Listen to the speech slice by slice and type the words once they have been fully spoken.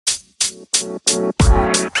Welcome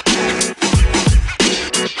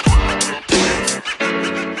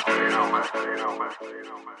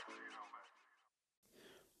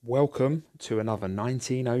to another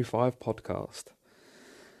 1905 podcast.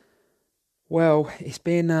 Well, it's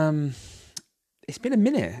been a minute. It's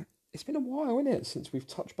been a while, isn't it, since we've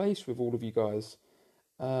touched base with all of you guys.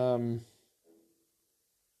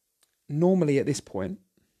 Normally at this point,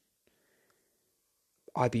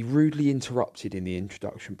 I'd be rudely interrupted in the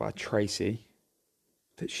introduction by Tracy,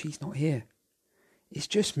 but she's not here. It's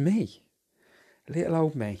just me, little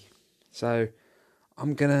old me. So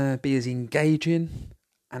I'm gonna be as engaging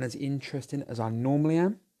and as interesting as I normally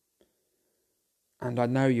am. And I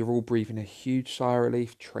know you're all breathing a huge sigh of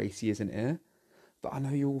relief Tracy isn't here. But I know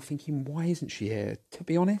you're all thinking, why isn't she here? To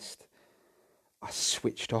be honest, I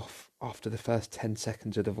switched off after the first 10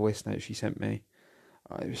 seconds of the voice note she sent me.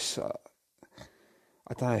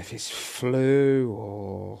 I don't know if it's flu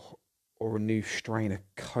or a new strain of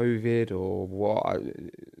COVID or what.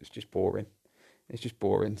 It's just boring. It's just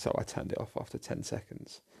boring, so I turned it off after 10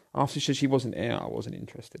 seconds. After she wasn't here, I wasn't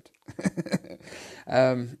interested.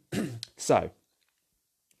 So,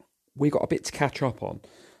 we got a bit to catch up on.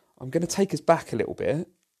 I'm going to take us back a little bit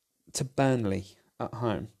to Burnley at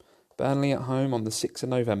home. Burnley at home on the 6th of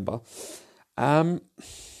November.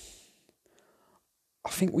 I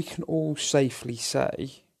think we can all safely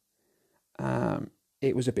say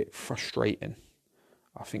it was a bit frustrating.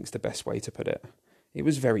 I think it's the best way to put it. It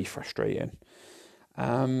was very frustrating.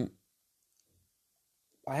 I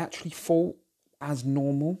actually thought, as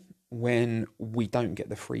normal, when we don't get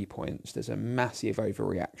the 3 points, there's a massive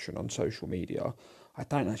overreaction on social media. I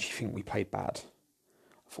don't actually think we played bad.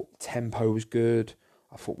 I thought the tempo was good.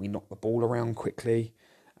 I thought we knocked the ball around quickly.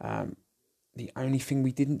 The only thing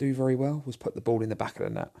we didn't do very well was put the ball in the back of the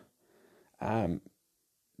net.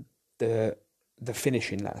 The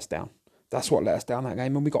finishing let us down. That's what let us down that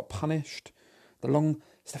game, and we got punished.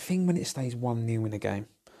 It's the thing when it stays 1-0 in a game.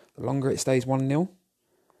 The longer it stays 1-0,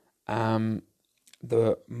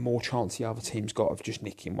 the more chance the other team's got of just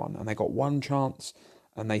nicking one. And they got one chance,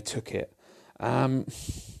 and they took it.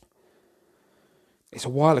 It's a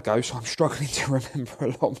while ago, so I'm struggling to remember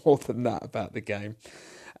a lot more than that about the game.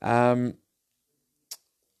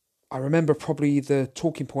 I remember probably the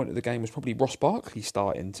talking point of the game was probably Ross Barkley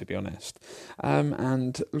starting, to be honest.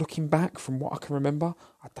 And looking back from what I can remember,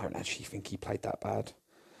 I don't actually think he played that bad.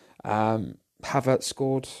 Havertz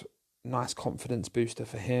scored, nice confidence booster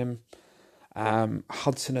for him.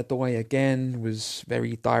 Hudson-Odoi again was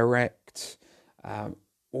very direct,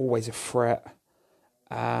 always a threat.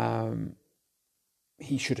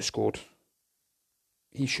 He should have scored.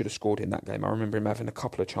 He should have scored in that game. I remember him having a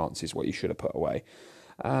couple of chances what he should have put away.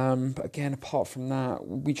 But again, apart from that,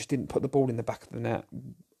 we just didn't put the ball in the back of the net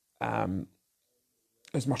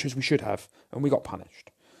as much as we should have, and we got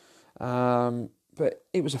punished. But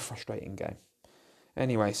it was a frustrating game.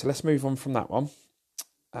 Anyway, so let's move on from that one.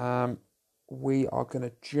 We are going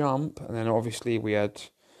to jump, and then obviously we had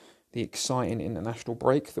the exciting international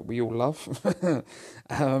break that we all love.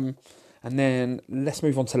 And then let's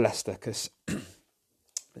move on to Leicester, because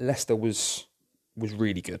Leicester was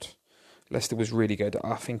really good. Leicester was really good.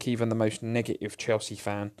 I think even the most negative Chelsea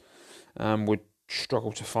fan would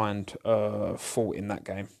struggle to find fault in that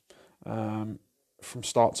game. From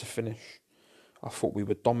start to finish, I thought we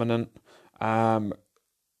were dominant.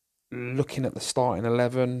 Looking at the starting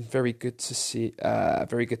 11, very good to see.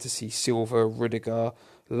 Very good to see Silva, Rudiger.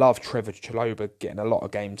 Love Trevor Chalobah getting a lot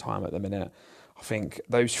of game time at the minute. I think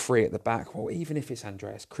those three at the back, well, even if it's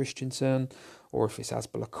Andreas Christensen or if it's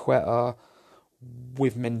Azpilicueta,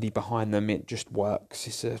 with Mendy behind them, it just works.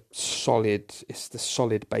 It's the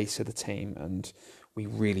solid base of the team, and we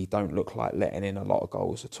really don't look like letting in a lot of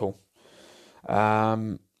goals at all.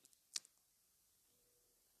 N'Golo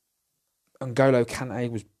Kante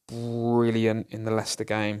was brilliant in the Leicester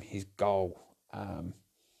game. His goal,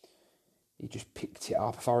 he just picked it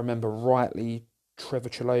up. If I remember rightly, Trevor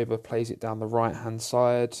Chalobah plays it down the right-hand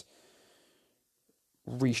side.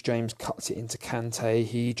 Reece James cuts it into Kante.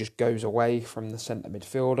 He just goes away from the centre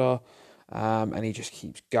midfielder, and he just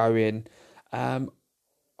keeps going. I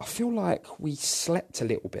feel like we slept a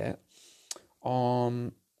little bit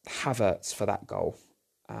on Havertz for that goal.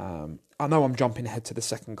 I know I'm jumping ahead to the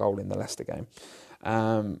second goal in the Leicester game.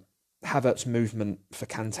 Havertz's movement for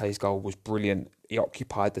Kante's goal was brilliant. He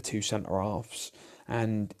occupied the two centre-halves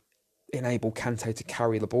and enabled Kante to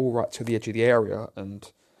carry the ball right to the edge of the area,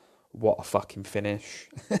 and what a fucking finish.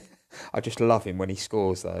 I just love him when he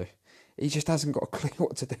scores, though. He just hasn't got a clue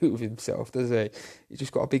what to do with himself, does he? He's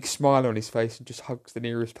just got a big smile on his face and just hugs the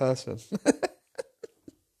nearest person.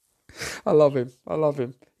 I love him. I love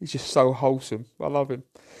him. He's just so wholesome. I love him.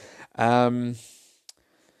 Um,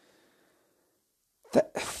 they,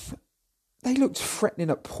 they looked threatening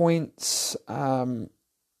at points. They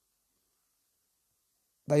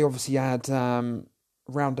obviously had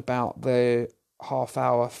round about the half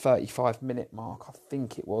hour, 35-minute mark, I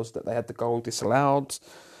think it was, that they had the goal disallowed.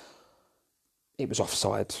 It was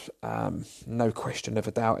offside. No question of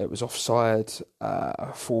a doubt, it was offside.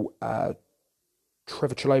 I thought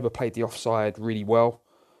Trevor Chalobah played the offside really well.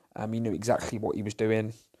 He knew exactly what he was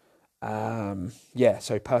doing.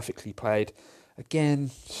 So perfectly played. Again,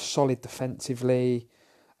 solid defensively.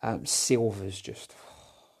 Silva's just...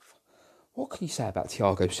 What can you say about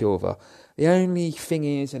Thiago Silva? The only thing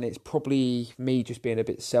is, and it's probably me just being a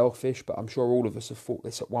bit selfish, but I'm sure all of us have thought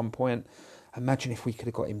this at one point. Imagine if we could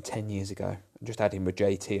have got him 10 years ago and just had him with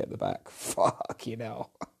JT at the back. Fucking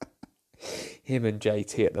hell. Him and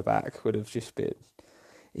JT at the back would have just been...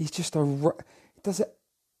 He's just a...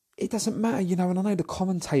 It doesn't matter, and I know the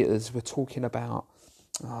commentators were talking about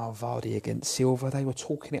Vardy against Silva. They were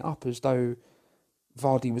talking it up as though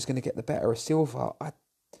Vardy was going to get the better of Silva. I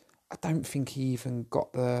don't think he even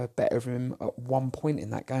got the better of him at one point in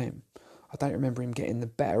that game. I don't remember him getting the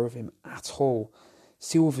better of him at all.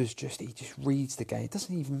 Silva's he just reads the game. It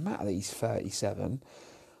doesn't even matter that he's 37.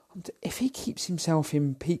 If he keeps himself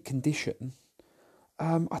in peak condition,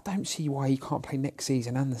 I don't see why he can't play next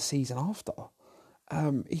season and the season after.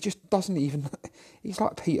 He just doesn't even... He's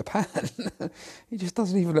like Peter Pan. He just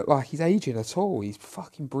doesn't even look like he's aging at all. He's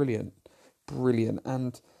fucking brilliant. Brilliant.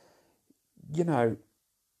 And,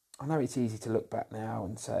 I know it's easy to look back now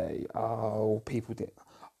and say, oh, people did...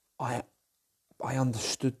 I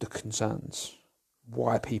understood the concerns,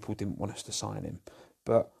 why people didn't want us to sign him.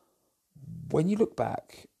 But when you look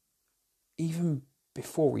back, even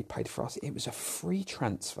before he played for us, it was a free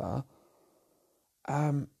transfer,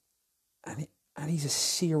 and he's a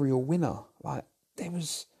serial winner. Like, there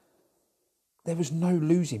was no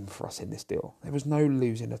losing for us in this deal. There was no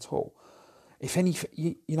losing at all. If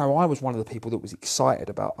anything, I was one of the people that was excited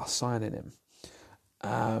about us signing him.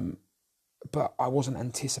 But I wasn't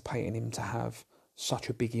anticipating him to have such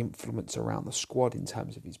a big influence around the squad in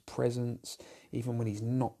terms of his presence. Even when he's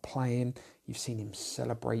not playing, you've seen him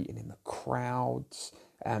celebrating in the crowds,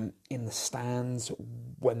 in the stands.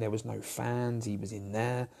 When there was no fans, he was in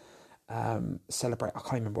there. Celebrate. I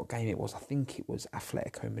can't remember what game it was. I think it was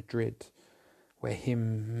Atletico Madrid, where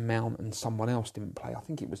him, Mount, and someone else didn't play. I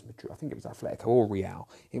think it was Madrid. I think it was Atletico or Real.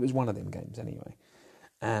 It was one of them games anyway.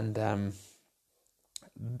 And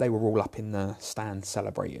they were all up in the stand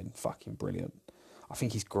celebrating. Fucking brilliant. I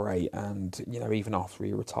think he's great. And, even after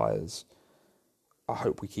he retires, I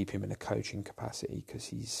hope we keep him in a coaching capacity, because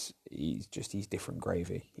he's different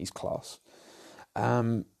gravy. He's class.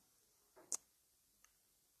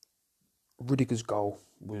 Rudiger's goal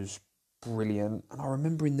was brilliant. And I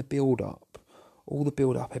remember in the build-up,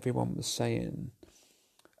 everyone was saying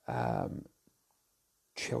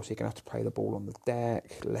Chelsea are going to have to play the ball on the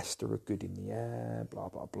deck, Leicester are good in the air, blah,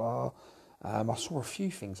 blah, blah. I saw a few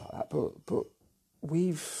things like that, but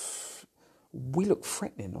we look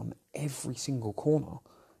threatening on every single corner.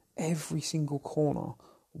 Every single corner,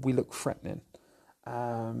 we look threatening.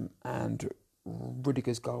 And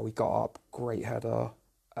Rudiger's goal, he got up, great header,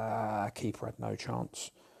 keeper had no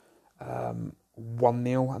chance.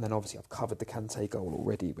 1-0, and then obviously I've covered the Kante goal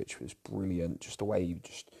already, which was brilliant. Just the way he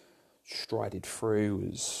just strided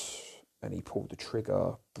through and he pulled the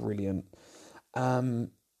trigger, brilliant. I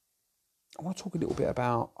want to talk a little bit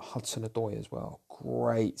about Hudson-Odoi as well.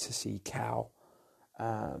 Great to see Cal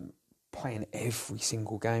playing every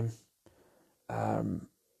single game.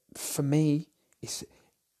 For me,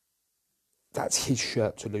 that's his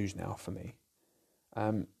shirt to lose now for me.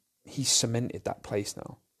 He's cemented that place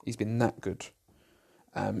now. He's been that good.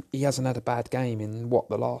 He hasn't had a bad game in,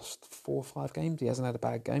 the last 4 or 5 games? He hasn't had a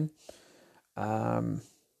bad game. And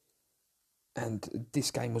this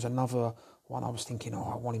game was another one I was thinking,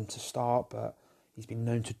 I want him to start, but he's been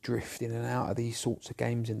known to drift in and out of these sorts of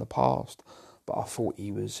games in the past. But I thought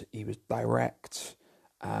he was direct.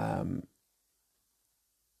 And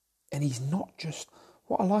he's not just...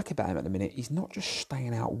 What I like about him at the minute, he's not just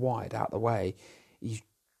staying out wide, out the way. He's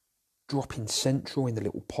dropping central in the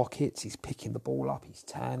little pockets. He's picking the ball up. He's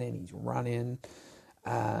turning. He's running.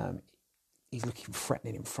 He's looking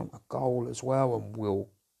threatening in front of goal as well, and we'll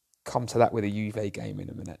come to that with a Juve game in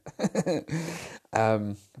a minute.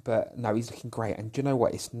 But no, he's looking great. And do you know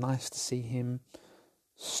what? It's nice to see him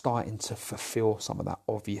starting to fulfil some of that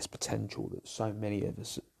obvious potential that so many of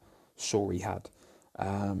us saw he had.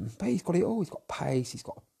 But he's got it all. He's got pace. He's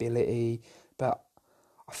got ability. But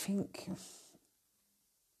I think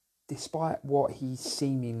despite what he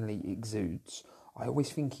seemingly exudes, I always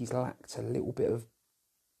think he's lacked a little bit of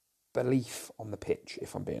belief on the pitch,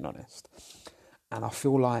 if I'm being honest. And I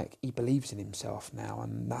feel like he believes in himself now,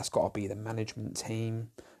 and that's got to be the management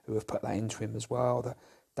team who have put that into him as well. That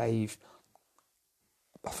I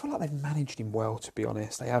feel like they've managed him well, to be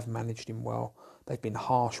honest. They have managed him well. They've been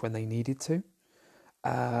harsh when they needed to.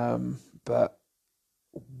 But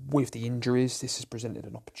with the injuries, this has presented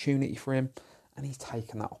an opportunity for him, and he's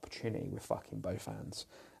taken that opportunity with fucking both hands.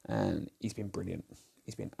 And he's been brilliant.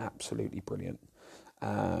 He's been absolutely brilliant.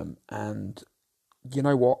 And you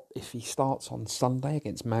know what? If he starts on Sunday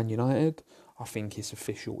against Man United, I think it's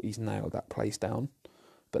official. He's nailed that place down.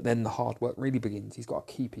 But then the hard work really begins. He's got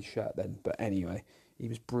to keep his shirt then. But anyway, he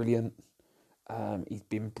was brilliant. He's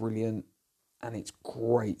been brilliant. And it's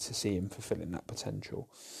great to see him fulfilling that potential.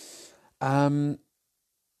 I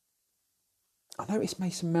noticed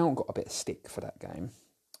Mason Mount got a bit of stick for that game.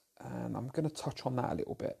 And I'm going to touch on that a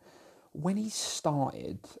little bit. When he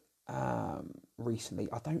started recently,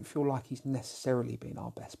 I don't feel like he's necessarily been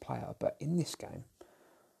our best player. But in this game,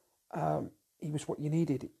 he was what you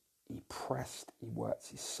needed. He pressed, he worked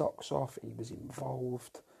his socks off, he was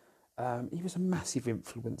involved. He was a massive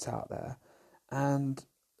influence out there. And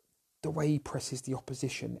the way he presses the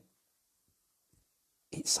opposition,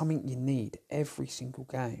 it's something you need every single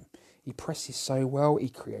game. He presses so well, he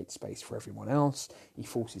creates space for everyone else, he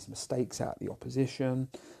forces mistakes out of the opposition.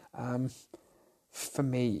 For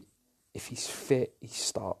me, if he's fit, he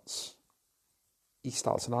starts.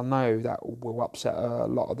 And I know that will upset a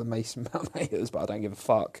lot of the Mason Mount haters, but I don't give a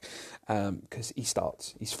fuck, because he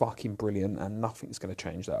starts. He's fucking brilliant, and nothing's going to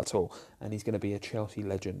change that at all. And he's going to be a Chelsea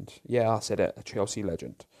legend. Yeah, I said it, a Chelsea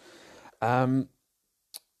legend.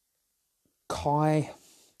 Kai,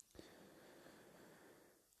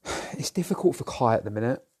 it's difficult for Kai at the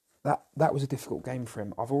minute. That was a difficult game for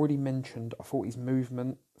him. I've already mentioned, I thought his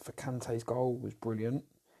movement for Kante's goal was brilliant.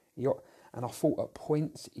 And I thought at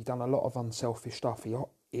points he'd done a lot of unselfish stuff.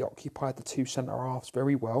 He occupied the two centre-halves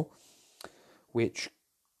very well, which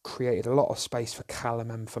created a lot of space for Callum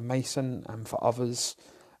and for Mason and for others.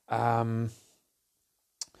 But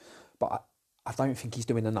I don't think he's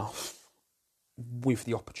doing enough with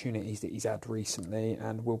the opportunities that he's had recently.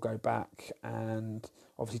 And we'll go back and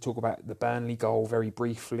obviously talk about the Burnley goal very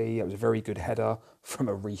briefly. It was a very good header from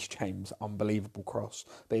a Reece James, unbelievable cross.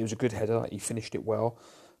 But it was a good header. He finished it well.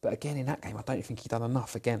 But again, in that game, I don't think he's done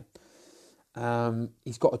enough again.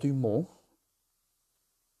 He's got to do more.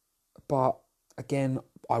 But again,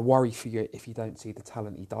 I worry for you if you don't see the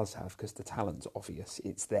talent he does have, because the talent's obvious.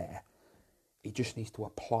 It's there. He just needs to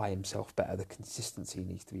apply himself better. The consistency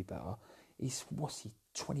needs to be better. What's he,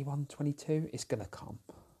 21, 22? It's going to come.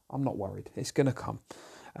 I'm not worried. It's going to come.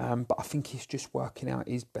 But I think he's just working out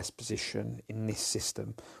his best position in this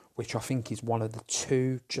system, which I think is one of the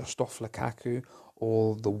two just off Lukaku,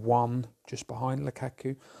 or the one just behind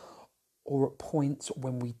Lukaku, or at points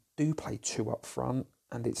when we do play two up front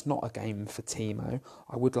and it's not a game for Timo,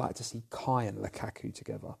 I would like to see Kai and Lukaku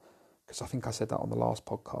together, because I think I said that on the last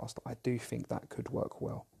podcast. I do think that could work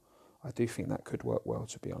well.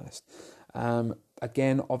 To be honest.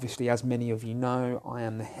 Again, obviously, as many of you know, I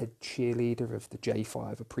am the head cheerleader of the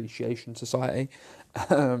J5 Appreciation Society.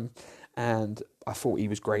 And I thought he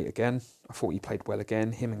was great again. I thought he played well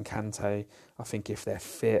again. Him and Kante, I think if they're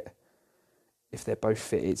both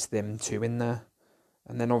fit, it's them two in there.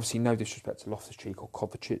 And then obviously no disrespect to Loftus-Cheek or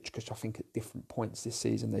Kovacic, because I think at different points this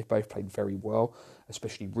season they've both played very well.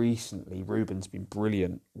 Especially recently, Ruben's been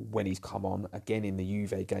brilliant when he's come on. Again in the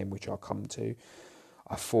Juve game, which I'll come to.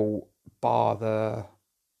 I thought bar the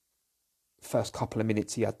first couple of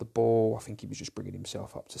minutes he had the ball, I think he was just bringing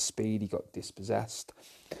himself up to speed. He got dispossessed.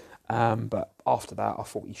 But after that, I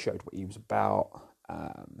thought he showed what he was about.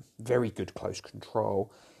 Very good close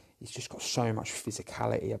control. He's just got so much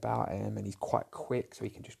physicality about him, and he's quite quick, so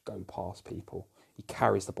he can just go past people. He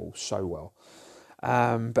carries the ball so well.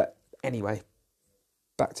 But anyway,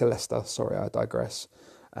 back to Leicester. Sorry, I digress.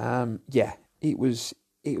 It was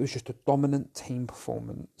just a dominant team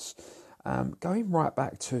performance. Going right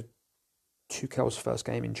back to Tuchel's first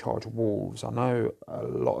game in charge of Wolves, I know a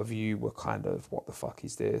lot of you were kind of, what the fuck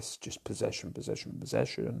is this? Just possession.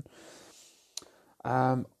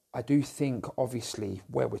 I do think, obviously,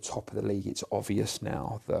 where we're top of the league, it's obvious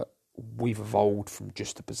now that we've evolved from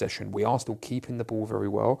just a possession. We are still keeping the ball very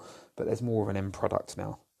well, but there's more of an end product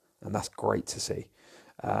now, and that's great to see.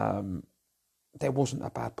 There wasn't a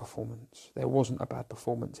bad performance.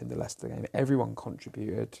 In the Leicester game. Everyone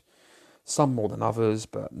contributed, some more than others,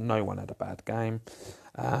 but no one had a bad game.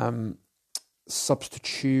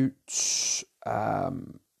 Substitutes,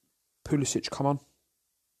 Pulisic come on.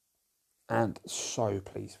 and so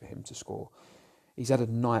pleased for him to score. He's had a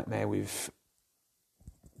nightmare with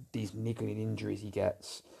these niggling injuries he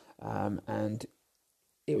gets, and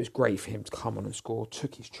it was great for him to come on and score,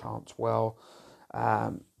 took his chance well.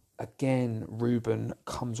 Again, Ruben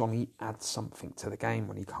comes on, he adds something to the game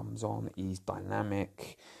when he comes on. He's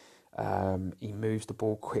dynamic, he moves the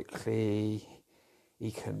ball quickly,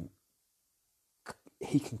 he can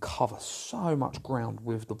cover so much ground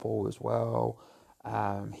with the ball as well.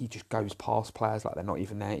 He just goes past players like they're not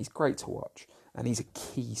even there. He's great to watch, and he's a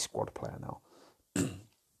key squad player now.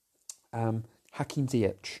 Hakim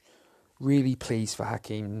Ziyech, really pleased for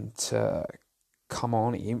Hakim to come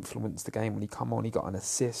on. He influenced the game when he come on. He got an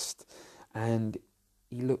assist, and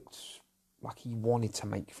he looked like he wanted to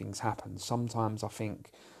make things happen. Sometimes I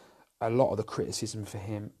think a lot of the criticism for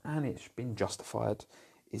him, and it's been justified,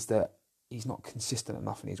 is that he's not consistent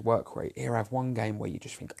enough in his work rate. Here, have one game where you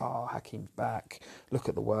just think, oh, Hakim's back. Look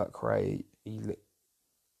at the work rate. He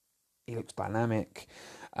looks dynamic.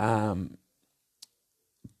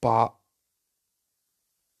 But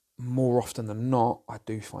more often than not, I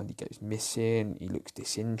do find he goes missing. He looks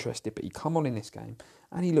disinterested. But he come on in this game,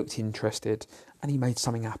 and he looked interested, and he made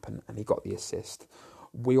something happen, and he got the assist.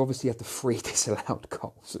 We obviously had the 3 disallowed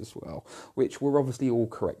goals as well, which were obviously all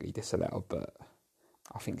correctly disallowed, but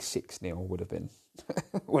I think 6-0 would have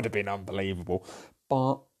been unbelievable.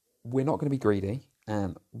 But we're not going to be greedy,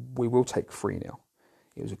 and we will take 3-0.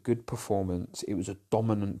 It was a good performance. It was a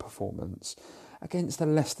dominant performance against a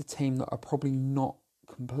Leicester team that are probably not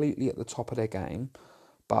completely at the top of their game,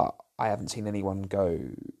 but I haven't seen anyone go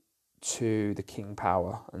to the King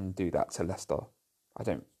Power and do that to Leicester. I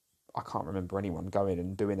can't remember anyone going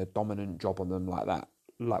and doing a dominant job on them like that,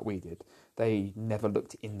 like we did. They never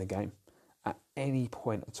looked in the game at any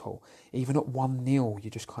point at all. Even at 1-0, you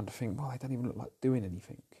just kind of think, well, they don't even look like doing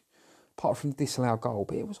anything. Apart from the disallowed goal,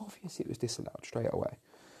 but it was obvious it was disallowed straight away.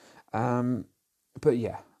 But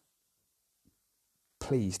yeah,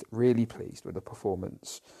 really pleased with the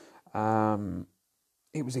performance.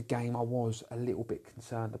 It was a game I was a little bit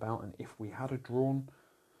concerned about, and if we had a drawn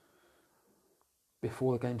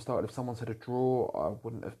before the game started, if someone said a draw, I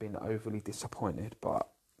wouldn't have been overly disappointed, but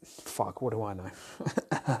fuck, what do I know?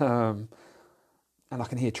 And I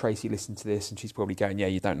can hear Tracy listen to this, and she's probably going, yeah,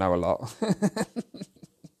 you don't know a lot.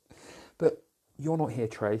 But you're not here,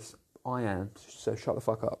 Trace. I am, so shut the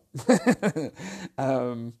fuck up.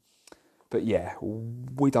 But yeah,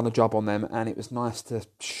 we done a job on them, and it was nice to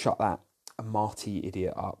shut that Marty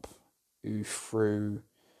idiot up, who threw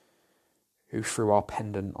our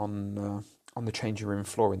pendant on the changing room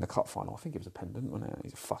floor in the cup final. I think it was a pendant, wasn't it?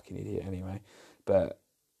 He's a fucking idiot anyway. But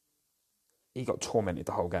he got tormented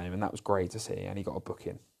the whole game, and that was great to see, and he got a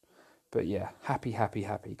booking. But yeah, happy.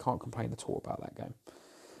 Can't complain at all about that game.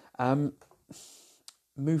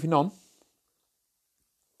 Moving on,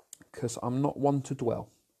 because I'm not one to dwell.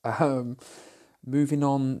 Moving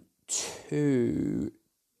on to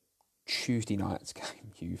Tuesday night's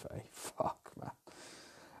game, Juve. Fuck,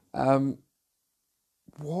 man.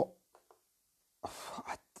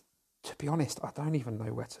 To be honest, I don't even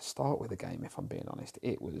know where to start with the game, if I'm being honest.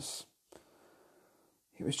 It was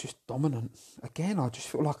just dominant. Again, I just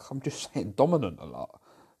feel like I'm just saying dominant a lot.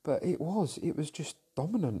 But it was just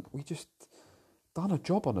dominant. We just done a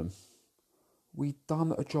job on them.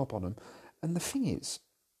 And the thing is,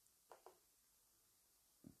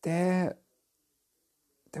 there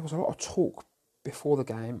was a lot of talk before the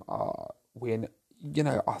game. There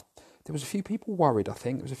was a few people worried, I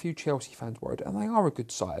think. There was a few Chelsea fans worried, and they are a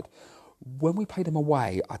good side. When we played them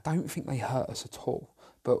away, I don't think they hurt us at all.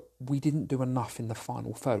 But we didn't do enough in the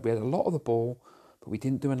final third. We had a lot of the ball, but we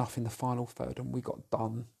didn't do enough in the final third, and we got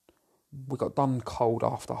done. We got done cold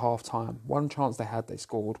after half time. One chance they had, they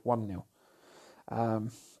scored 1-0.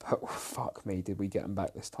 But fuck me, did we get them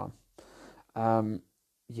back this time?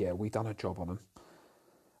 Yeah, we done a job on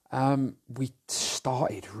them. We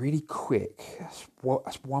started really quick.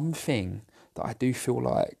 That's one thing that I do feel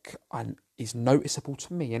like is noticeable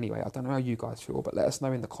to me anyway. I don't know how you guys feel, but let us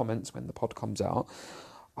know in the comments when the pod comes out.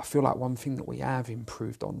 I feel like one thing that we have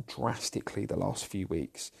improved on drastically the last few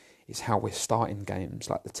weeks is how we're starting games.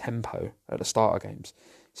 Like the tempo at the start of games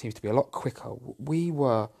seems to be a lot quicker. We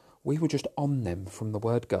were just on them from the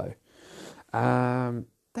word go.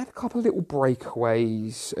 They had a couple of little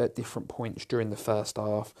breakaways at different points during the first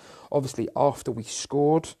half. Obviously, after we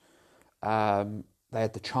scored, they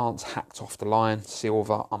had the chance hacked off the line.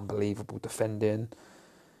 Silva, unbelievable defending.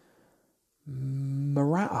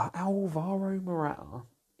 Alvaro Morata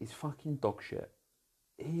is fucking dog shit.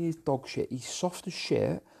 He is dog shit. He's soft as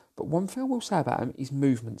shit. But one thing I will say about him, his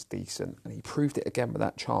movement's decent. And he proved it again with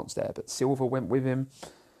that chance there. But Silva went with him.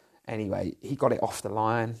 Anyway, he got it off the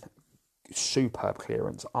line. Superb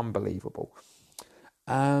clearance, unbelievable.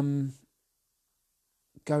 Going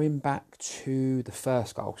back to the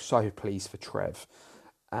first goal, so pleased for Trev.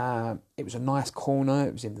 It was a nice corner.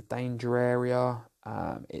 It was in the danger area.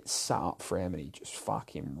 It sat up for him, and he just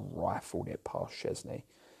fucking rifled it past Chesney.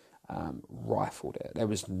 Rifled it. There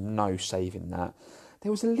was no saving that.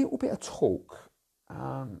 There was a little bit of talk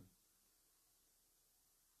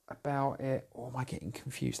about it. Or am I getting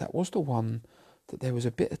confused? That was the one that there was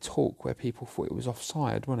a bit of talk where people thought it was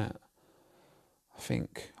offside, wasn't it? I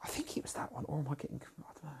think it was that one. Or am I getting? I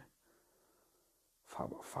don't know.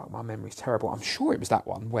 Fuck, my memory's terrible. I'm sure it was that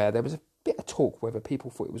one where there was a bit of talk whether people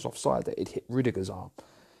thought it was offside that it hit Rudiger's arm.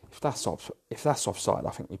 If that's offside,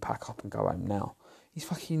 I think we pack up and go home now. He's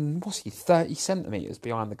fucking, 30 centimetres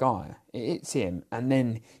behind the guy. It hits him and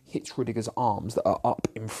then hits Rudiger's arms that are up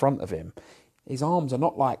in front of him. His arms are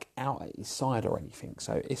not like out at his side or anything,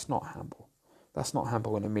 so it's not handball. That's not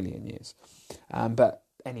handball in a million years. But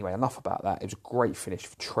anyway, enough about that. It was a great finish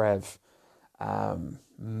for Trev.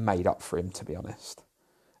 Made up for him, to be honest.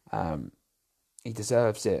 He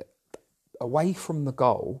deserves it. Away from the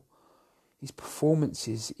goal, his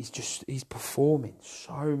performances, he's performing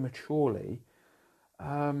so maturely.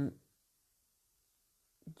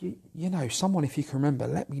 You know, someone, if you can remember,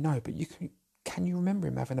 let me know. But can you remember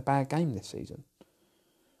him having a bad game this season?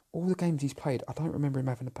 All the games he's played, I don't remember him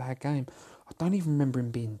having a bad game. I don't even remember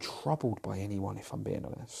him being troubled by anyone, if I'm being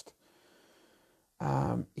honest.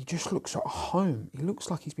 He just looks at home. He looks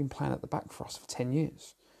like he's been playing at the back for us for 10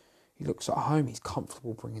 years. He looks at home. He's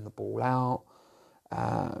comfortable bringing the ball out.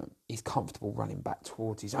 He's comfortable running back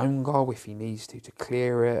towards his own goal if he needs to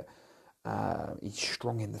clear it. He's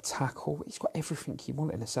strong in the tackle. He's got everything you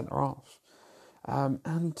want in a centre-half.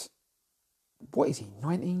 And what is he,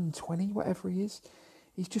 19, 20, whatever he is?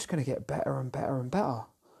 He's just going to get better and better and better.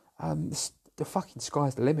 The fucking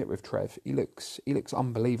sky's the limit with Trev. He looks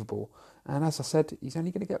unbelievable. And as I said, he's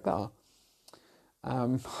only going to get better.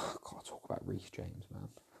 I've got to talk about Reece James, man.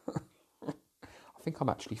 I think I'm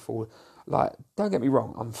actually don't get me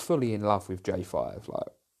wrong, I'm fully in love with J5.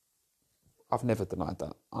 I've never denied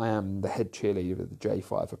that. I am the head cheerleader of the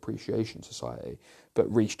J5 Appreciation Society.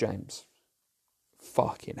 But Reece James,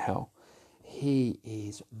 fucking hell, he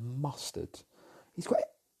is mustard. He's got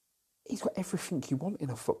everything you want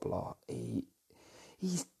in a footballer.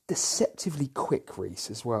 He's deceptively quick,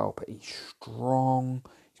 Reece, as well, but he's strong.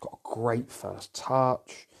 He's got a great first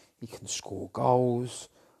touch. He can score goals.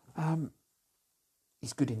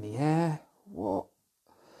 He's good in the air. What?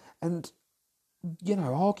 And, you know,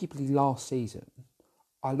 arguably last season,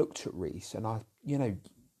 I looked at Reece and you can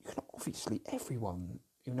obviously, everyone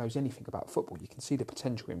who knows anything about football, you can see the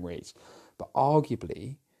potential in Reece. But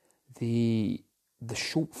arguably, the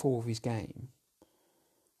shortfall of his game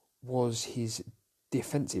was his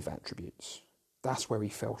defensive attributes. That's where he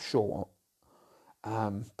fell short.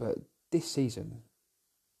 But this season,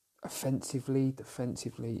 offensively,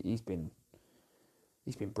 defensively, he's been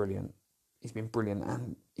brilliant. He's been brilliant,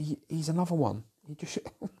 and he's another one.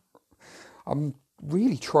 I'm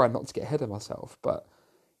really trying not to get ahead of myself, but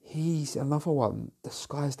he's another one. The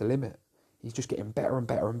sky's the limit. He's just getting better and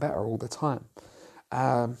better and better all the time.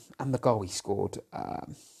 And the goal he scored,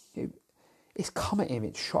 it's come at him,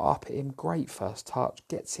 it's shot up at him. Great first touch,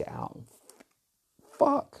 gets it out.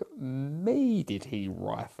 Fuck me, did he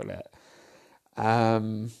rifle it?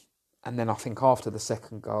 And then I think after the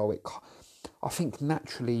second goal, I think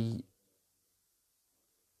naturally,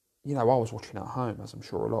 I was watching at home, as I'm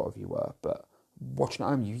sure a lot of you were, but watching at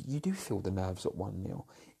home, you do feel the nerves at 1-0.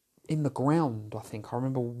 In the ground, I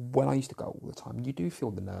remember when I used to go all the time, you do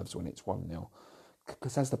feel the nerves when it's 1-0.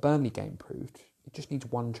 Because as the Burnley game proved, it just needs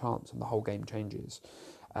one chance and the whole game changes.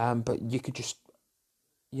 But you could just,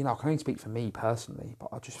 I can only speak for me personally, but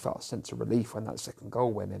I just felt a sense of relief when that second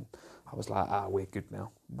goal went in. I was like, we're good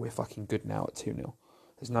now. We're fucking good now at 2-0.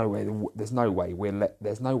 There's no way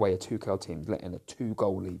a Tuchel team's letting a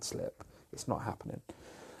 2-goal lead slip. It's not happening.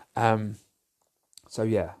 So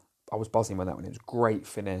yeah, I was buzzing when that one. It was a great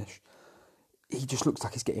finish. He just looks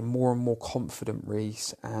like he's getting more and more confident,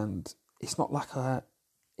 Reece, and it's not like an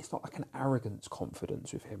arrogance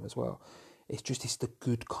confidence with him as well. It's the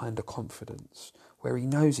good kind of confidence where he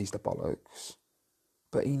knows he's the bollocks,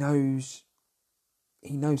 but he knows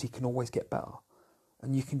he can always get better.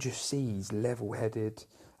 And you can just see he's level-headed.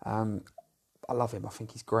 I love him. I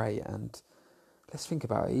think he's great. And let's think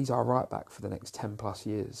about it. He's our right back for the next 10 plus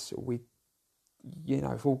years.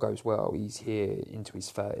 If all goes well, he's here into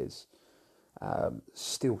his 30s.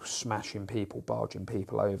 Still smashing people, barging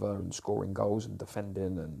people over and scoring goals and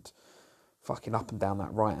defending and fucking up and down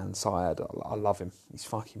that right-hand side. I love him. He's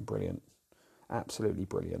fucking brilliant. Absolutely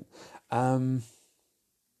brilliant. I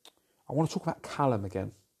want to talk about Callum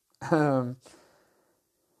again.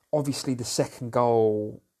 Obviously, the second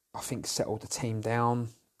goal, I think, settled the team down.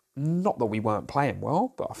 Not that we weren't playing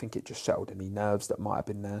well, but I think it just settled any nerves that might have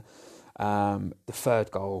been there. The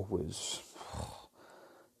third goal was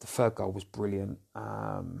brilliant.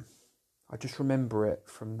 I just remember it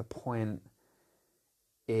from the point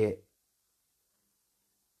it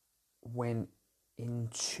went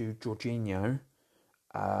into Jorginho.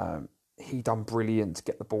 He done brilliant to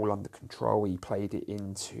get the ball under control. He played it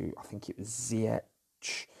into, I think it was Ziyech,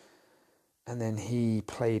 and then he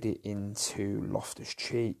played it into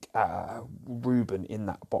Loftus-Cheek. Ruben in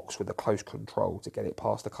that box with a close control to get it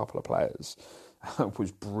past a couple of players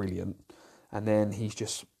was brilliant. And then he's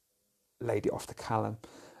just laid it off to Callum.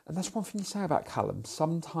 And that's one thing you say about Callum.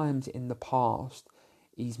 Sometimes in the past,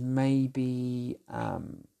 he's maybe not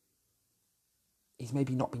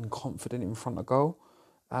been confident in front of goal.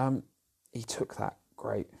 He took that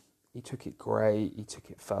great. He took it great. He took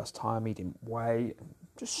it first time. He didn't wait.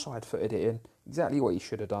 Just side-footed it in. Exactly what he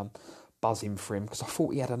should have done. Buzzing for him because I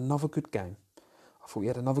thought he had another good game.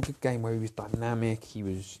 Where he was dynamic. He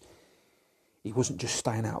wasn't just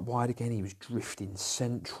staying out wide again. He was drifting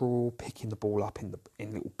central, picking the ball up in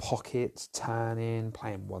little pockets, turning,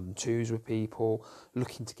 playing 1-2s with people,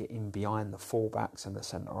 looking to get in behind the fullbacks and the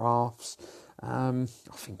centre halves. I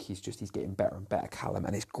think he's getting better and better, Callum,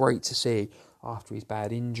 and it's great to see after his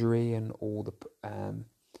bad injury and all the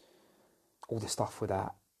stuff with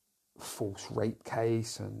that false rape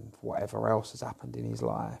case and whatever else has happened in his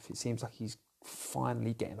life. It seems like he's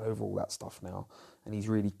finally getting over all that stuff now, and he's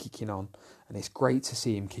really kicking on. And it's great to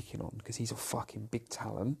see him kicking on because he's a fucking big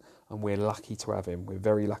talent, and we're lucky to have him. We're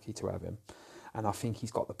very lucky to have him. And I think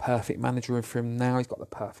he's got the perfect manager for him now. He's got the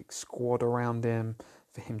perfect squad around him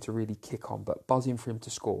for him to really kick on, but buzzing for him to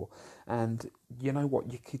score. And you know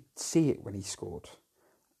what? You could see it when he scored,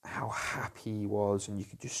 how happy he was, and you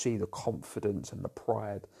could just see the confidence and the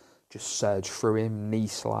pride just surge through him, knee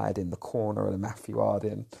slide in the corner of the Matthew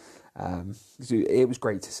Harding. It was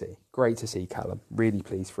great to see. Great to see Callum. Really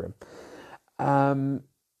pleased for him.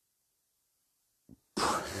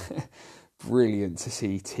 Brilliant to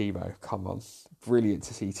see Timo come on.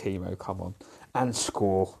 And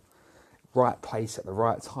score. Right place at the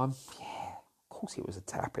right time. Yeah, of course it was a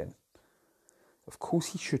tap-in. Of course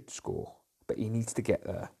he should score, but he needs to get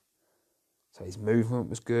there. So his movement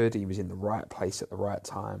was good. He was in the right place at the right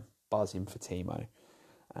time. Buzzing for Timo.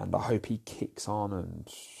 And I hope he kicks on, and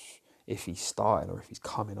if he's starting or if he's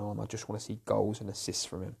coming on, I just want to see goals and assists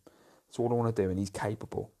from him. That's all I want to do, and he's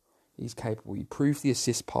capable. He proved the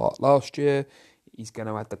assist part last year. He's going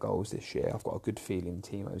to add the goals this year. I've got a good feeling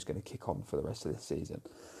Timo's going to kick on for the rest of the season.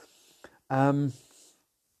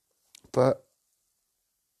 But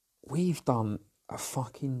we've done a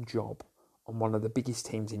fucking job on one of the biggest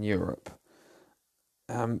teams in Europe.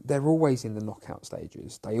 They're always in the knockout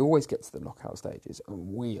stages. They always get to the knockout stages,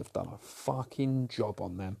 and we have done a fucking job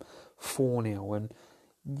on them. 4-0, and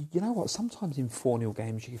you know what? Sometimes in 4-0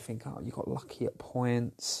 games you think, oh, you got lucky at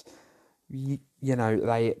points. You know,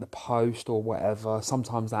 they hit the post or whatever.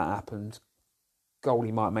 Sometimes that happens.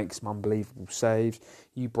 Goalie might make some unbelievable saves.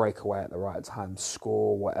 You break away at the right time,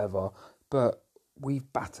 score, whatever. But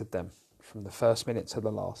we've battered them from the first minute to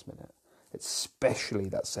the last minute, especially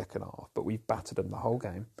that second half. But we've battered them the whole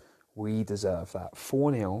game. We deserve that.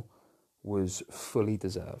 4-0 was fully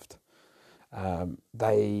deserved.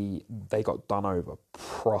 They got done over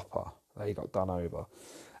proper.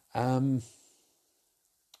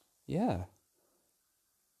 Yeah.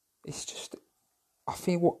 It's just, I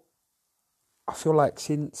feel like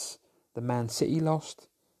since the Man City loss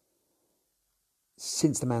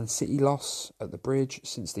at the Bridge,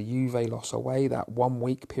 since the Juve loss away, that 1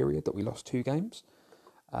 week period that we lost 2 games,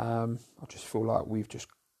 I just feel like we've just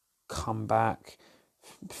come back.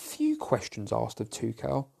 A few questions asked of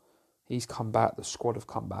Tuchel. He's come back, the squad have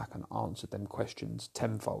come back and answered them questions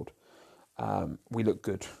tenfold. We look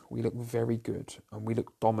good. We look very good, and we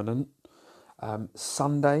look dominant.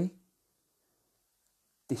 Sunday,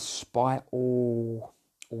 despite all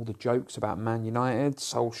the jokes about Man United,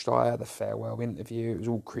 Solskjaer, the farewell interview, it was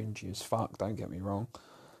all cringy as fuck, don't get me wrong.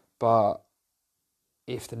 But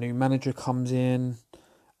if the new manager comes in,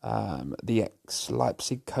 the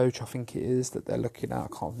ex-Leipzig coach, I think it is, that they're looking at, I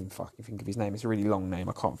can't even fucking think of his name, it's a really long name,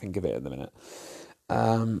 I can't think of it at the minute.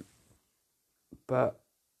 But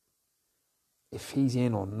if he's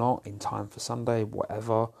in or not in time for Sunday,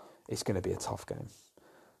 whatever, it's going to be a tough game.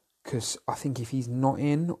 Because I think if he's not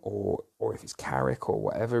in, or if it's Carrick or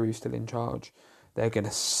whatever who's still in charge, They're going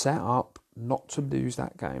to set up not to lose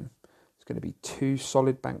that game. It's going to be 2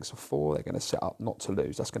 solid banks of 4. They're going to set up not to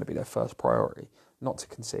lose. That's going to be their first priority, not to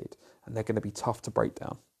concede. And they're going to be tough to break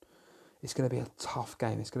down. It's going to be a tough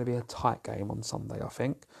game. It's going to be a tight game on Sunday, I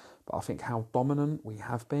think. But I think how dominant we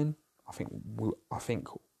have been, I think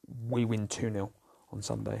we win 2-0 on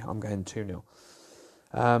Sunday. I'm going 2-0.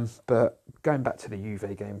 But going back to the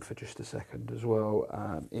Juve game for just a second as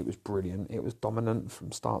well, it was brilliant. It was dominant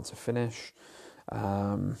from start to finish.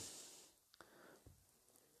 The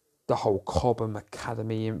whole Cobham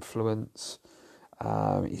Academy influence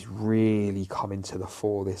is really coming to the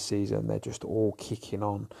fore this season. They're just all kicking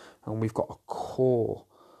on, and we've got a core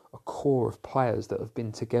of players that have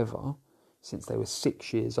been together since they were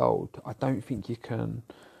 6 years old. I don't think you can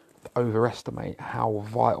overestimate how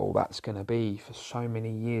vital that's going to be for so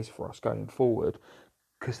many years for us going forward,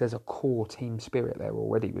 because there's a core team spirit there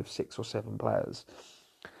already with 6 or 7 players.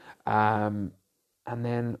 And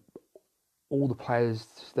then all the players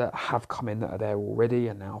that have come in that are there already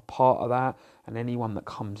are now part of that, and anyone that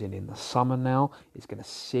comes in the summer now is going to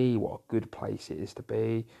see what a good place it is to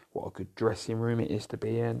be, what a good dressing room it is to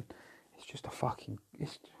be in. It's just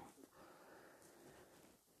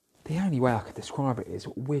the only way I could describe it is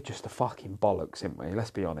we're just the fucking bollocks, aren't we?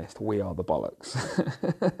 Let's be honest, we are the bollocks.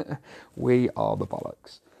 We are the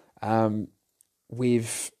bollocks. I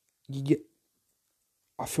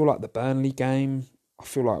feel like the Burnley game, I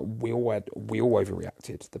feel like we all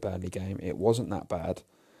overreacted to the Burnley game. It wasn't that bad,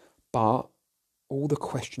 but all the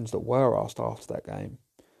questions that were asked after that game,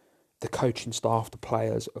 the coaching staff, the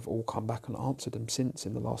players have all come back and answered them since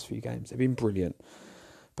in the last few games. They've been brilliant.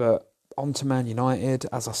 But on to Man United,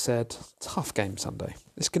 as I said, tough game Sunday.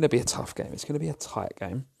 It's going to be a tough game. It's going to be a tight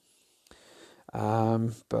game.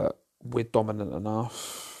 But we're dominant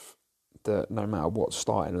enough that no matter what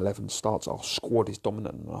starting 11 starts, our squad is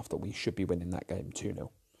dominant enough that we should be winning that game 2-0.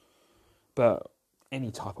 But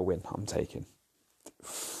any type of win, I'm taking.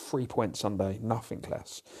 3 points Sunday, nothing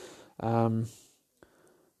less.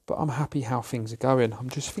 But I'm happy how things are going. I'm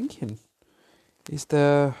just thinking, is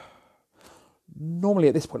there... Normally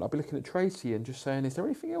at this point I'll be looking at Tracy and just saying, is there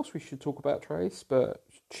anything else we should talk about, Trace? But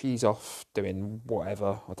she's off doing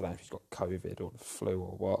whatever. I don't know if she's got COVID or the flu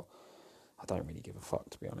or what. I don't really give a fuck,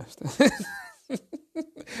 to be honest.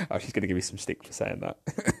 Oh, she's going to give me some stick for saying that.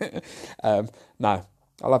 No,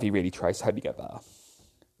 I love you really, Trace. I hope you get better.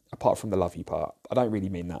 Apart from the love you part. I don't really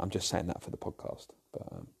mean that. I'm just saying that for the podcast. But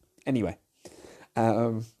anyway.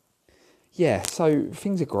 Yeah, so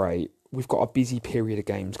things are great. We've got a busy period of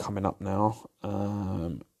games coming up now.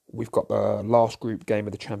 We've got the last group game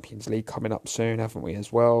of the Champions League coming up soon, haven't we,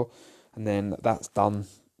 as well? And then that's done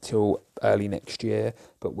till early next year.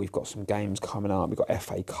 But we've got some games coming up. We've got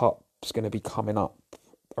FA Cup's going to be coming up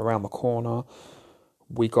around the corner.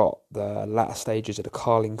 We got the latter stages of the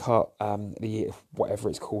Carling Cup, whatever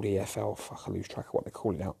it's called, EFL. Fuck, I lose track of what they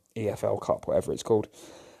call it now. EFL Cup, whatever it's called.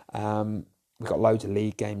 We've got loads of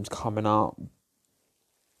league games coming up.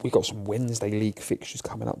 We've got some Wednesday league fixtures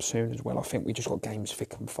coming up soon as well. I think we just got games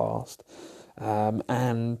thick and fast.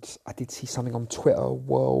 And I did see something on Twitter,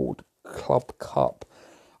 World Club Cup.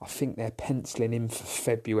 I think they're penciling in for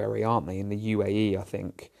February, aren't they, in the UAE, I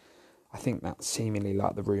think. I think that's seemingly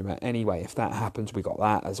like the rumour. Anyway, if that happens, we got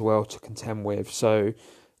that as well to contend with. So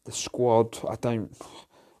the squad, I don't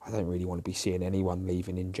really want to be seeing anyone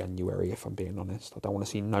leaving in January, if I'm being honest. I don't want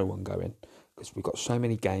to see no one going, because we've got so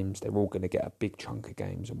many games. They're all going to get a big chunk of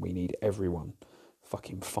games, and we need everyone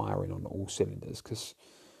fucking firing on all cylinders, because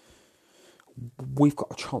we've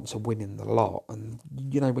got a chance of winning the lot. And,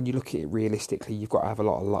 you know, when you look at it realistically, you've got to have a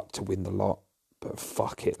lot of luck to win the lot. But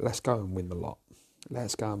fuck it, let's go and win the lot.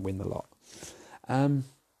 Let's go and win the lot.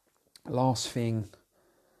 Last thing,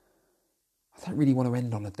 I don't really want to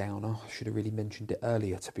end on a downer. I should have really mentioned it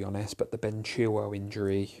earlier, to be honest. But the Ben Chilwell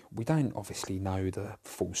injury, we don't obviously know the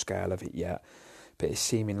full scale of it yet. But it's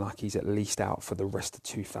seeming like he's at least out for the rest of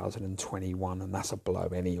 2021, and that's a blow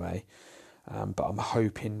anyway. But I'm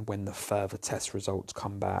hoping when the further test results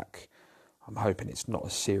come back, I'm hoping it's not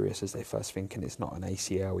as serious as they first think, and it's not an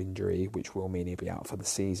ACL injury, which will mean he'll be out for the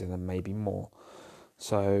season and maybe more.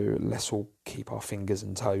 So let's all keep our fingers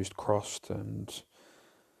and toes crossed, and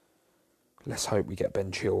let's hope we get Ben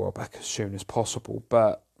Chilwell back as soon as possible.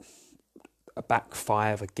 But a back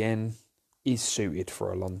five again is suited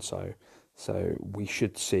for Alonso, so we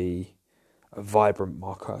should see a vibrant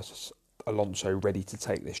Marcos Alonso ready to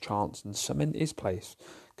take this chance and cement his place.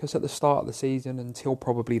 Because at the start of the season, until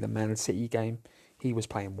probably the Man City game, he was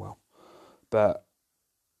playing well. But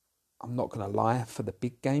I'm not going to lie, for the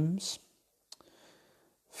big games,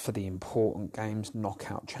 for the important games,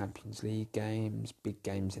 knockout Champions League games, big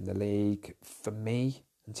games in the league. For me,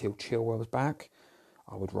 until Chilwell was back,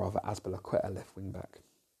 I would rather Azpilicueta left wing back,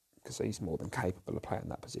 because he's more than capable of playing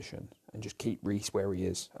that position, and just keep Reece where he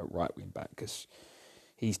is at right wing back, because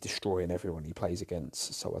he's destroying everyone he plays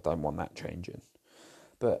against, so I don't want that changing.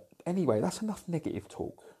 But anyway, that's enough negative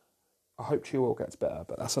talk. I hope Chilwell gets better,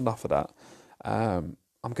 but that's enough of that.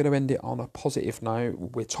 I'm going to end it on a positive note.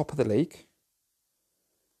 We're top of the league,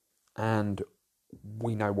 and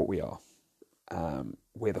we know what we are.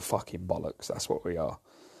 We're the fucking bollocks. That's what we are.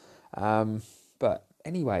 But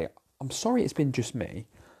anyway, I'm sorry it's been just me.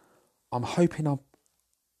 I'm hoping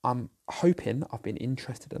I've been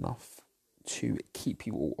interested enough to keep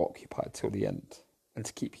you all occupied till the end, and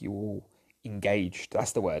to keep you all engaged.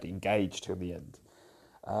 That's the word, engaged till the end.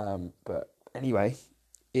 But anyway,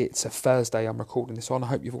 it's a Thursday I'm recording this on. I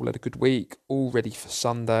hope you've all had a good week, all ready for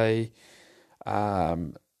Sunday.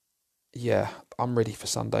 Yeah, I'm ready for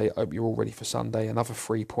Sunday. I hope you're all ready for Sunday. Another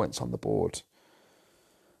 3 points on the board.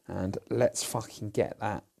 And let's fucking get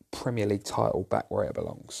that Premier League title back where it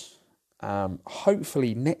belongs.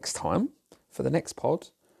 Hopefully next time, for the next pod,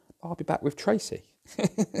 I'll be back with Tracy.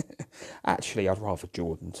 Actually, I'd rather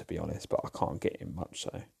Jordan, to be honest, but I can't get him much,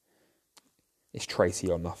 so it's Tracy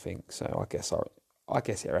or nothing. So I guess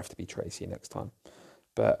it'll have to be Tracy next time.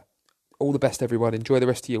 But all the best, everyone. Enjoy the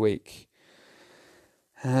rest of your week.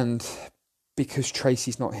 And because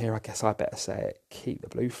Tracy's not here, I guess I better say it. Keep the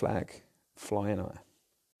blue flag flying high.